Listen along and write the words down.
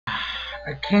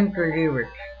I can't believe it.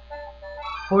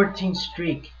 14th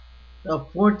streak. The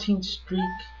 14th streak.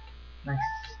 I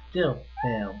still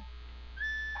fail.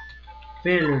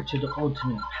 Failure to the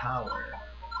ultimate power.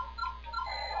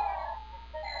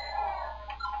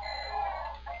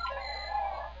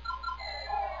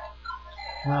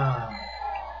 Ah,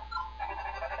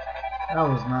 that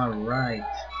was not right.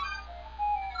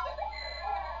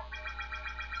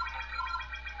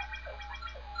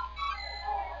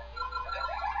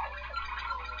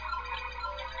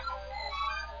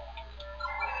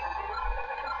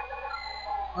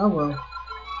 Oh well.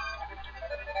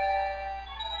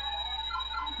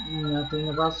 Nothing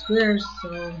about squares,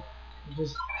 so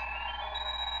just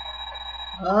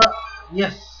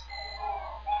yes.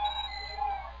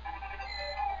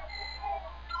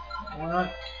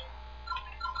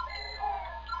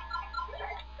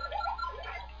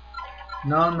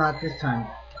 No, not this time.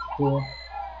 Cool.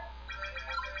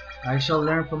 I shall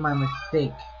learn from my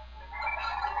mistake.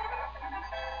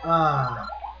 Ah.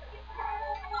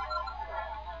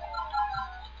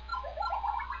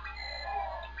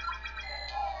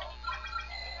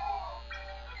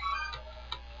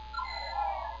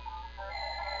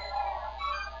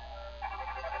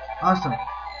 Awesome.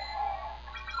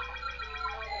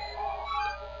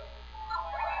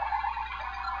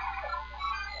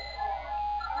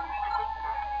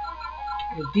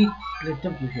 I did click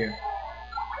W here.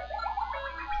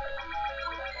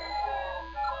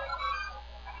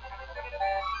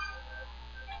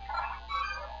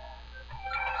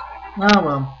 Oh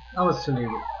well, I was too late.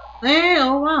 Hey,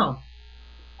 oh wow.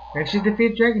 Actually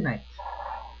defeat Dragonite.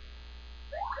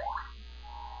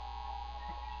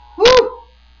 Woo!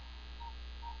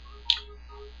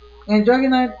 And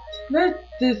Dragonite, let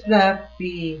this laugh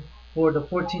be for the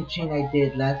 14th chain I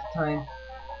did last time.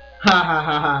 Ha ha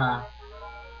ha ha ha.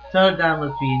 So that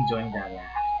must be enjoying that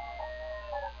laugh.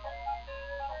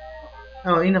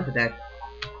 Oh, enough of that.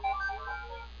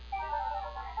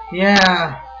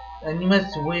 Yeah, and you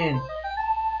must win.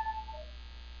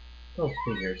 Those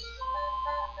figures.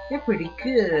 They're pretty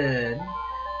good.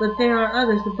 But there are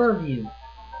others above you.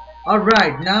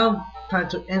 Alright, now time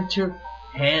to enter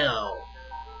hell.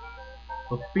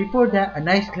 But before that, a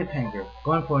nice cliffhanger.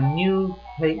 Going for a new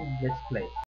let's play.